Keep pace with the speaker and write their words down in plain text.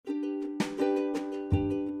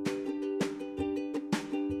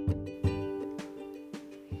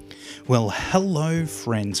Well, hello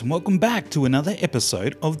friends, and welcome back to another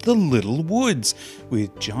episode of The Little Woods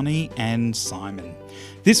with Johnny and Simon.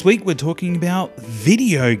 This week we're talking about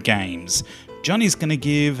video games. Johnny's going to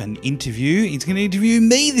give an interview. He's going to interview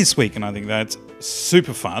me this week, and I think that's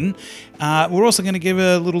super fun. We're also going to give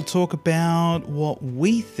a little talk about what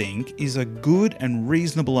we think is a good and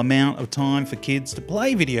reasonable amount of time for kids to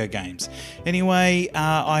play video games. Anyway,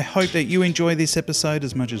 I hope that you enjoy this episode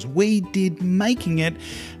as much as we did making it.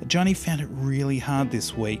 Johnny found it really hard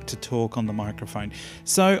this week to talk on the microphone,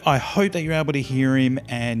 so I hope that you're able to hear him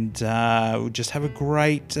and just have a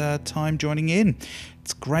great time joining in.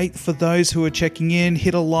 It's great for those who are checking in.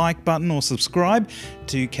 Hit a like button or subscribe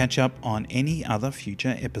to catch up on any other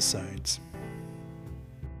future episodes.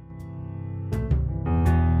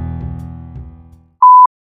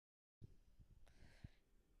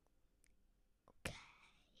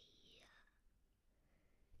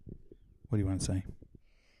 What do you want to say?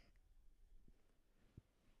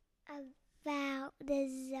 About the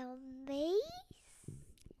zombies.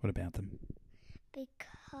 What about them? Because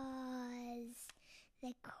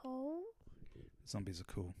they're cool. Zombies are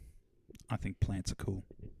cool. I think plants are cool.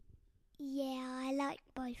 Yeah, I like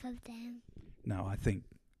both of them. No, I think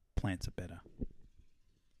plants are better.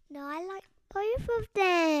 No, I like both of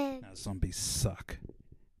them. No, zombies suck.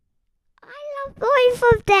 I love both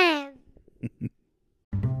of them.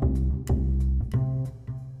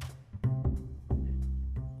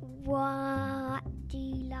 What do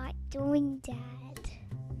you like doing, Dad?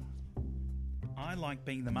 I like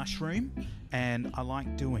being the mushroom, and I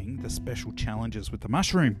like doing the special challenges with the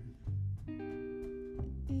mushroom.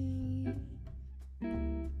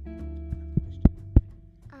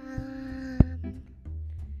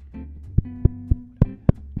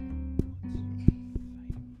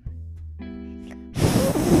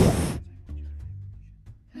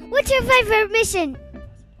 What's your favourite mission?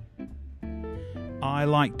 I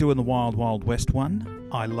like doing the Wild Wild West one.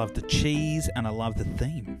 I love the cheese, and I love the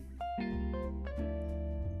theme.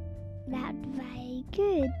 That's very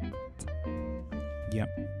good. Yep.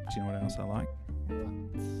 Do you know what else I like?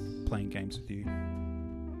 Playing games with you.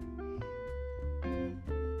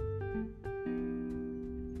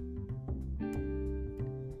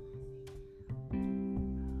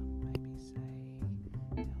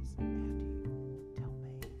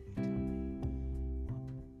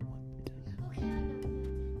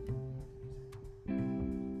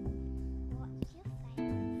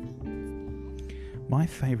 My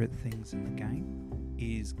favourite things in the game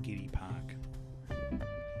is Giddy Park.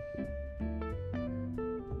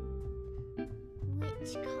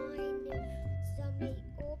 Which kind of zombie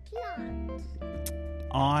or plant?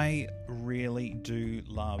 I really do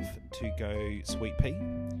love to go Sweet Pea.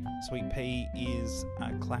 Sweet Pea is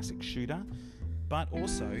a classic shooter, but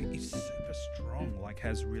also is super strong, like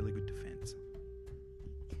has really good defense.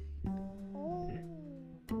 Oh,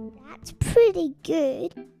 that's pretty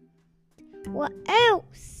good. What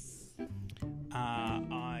else?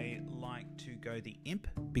 I like to go the Imp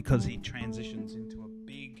because he transitions into a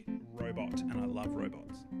big robot, and I love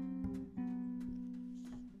robots.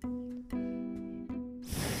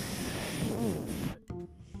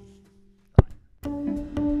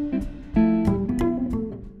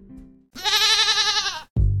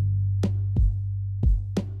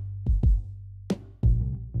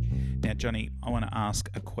 Now, Johnny, I want to ask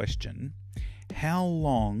a question. How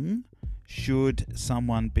long should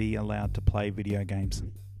someone be allowed to play video games?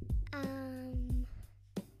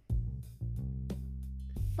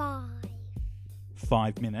 5.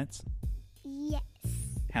 5 minutes? Yes.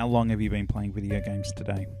 How long have you been playing video games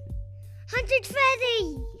today?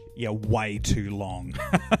 130. Yeah, way too long.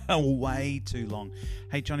 Way too long.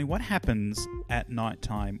 Hey, Johnny, what happens at night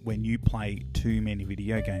time when you play too many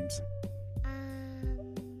video games? I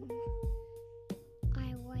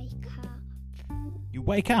wake up You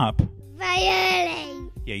wake up? very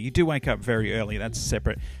early. Yeah, you do wake up very early. That's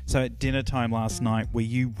separate. So at dinner time last night, were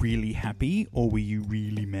you really happy or were you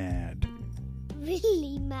really mad?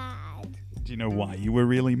 Really mad. Do you know why you were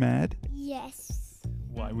really mad? Yes.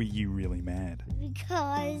 Why were you really mad?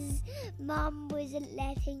 Because Mum wasn't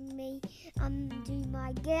letting me do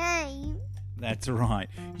my game. That's right.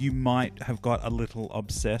 You might have got a little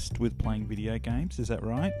obsessed with playing video games. Is that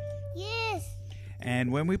right? Yes.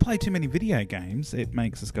 And when we play too many video games, it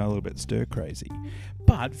makes us go a little bit stir crazy.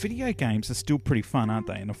 But video games are still pretty fun, aren't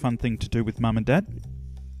they? And a fun thing to do with Mum and Dad.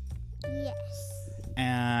 Yes.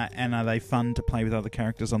 And are they fun to play with other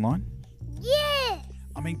characters online? Yes.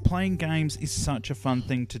 I mean, playing games is such a fun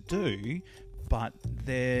thing to do, but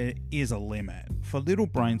there is a limit. For little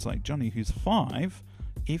brains like Johnny, who's 5,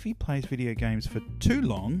 if he plays video games for too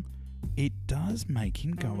long, it does does make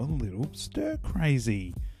him go a little stir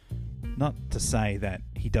crazy. Not to say that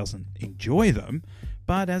he doesn't enjoy them,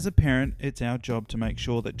 but as a parent, it's our job to make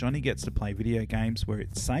sure that Johnny gets to play video games where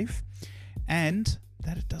it's safe and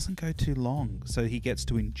that it doesn't go too long, so he gets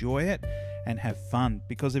to enjoy it and have fun.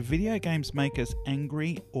 Because if video games make us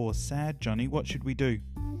angry or sad, Johnny, what should we do?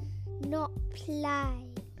 Not play.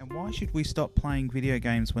 And why should we stop playing video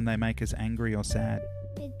games when they make us angry or sad?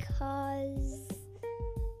 Because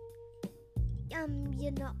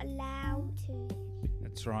you're not allowed to.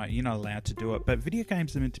 That's right, you're not allowed to do it. But video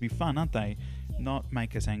games are meant to be fun, aren't they? Not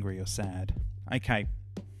make us angry or sad. Okay.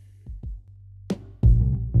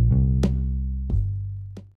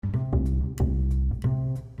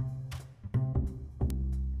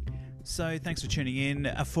 So thanks for tuning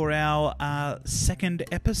in for our second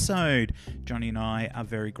episode. Johnny and I are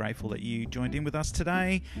very grateful that you joined in with us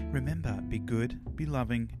today. Remember, be good, be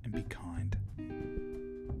loving, and be kind.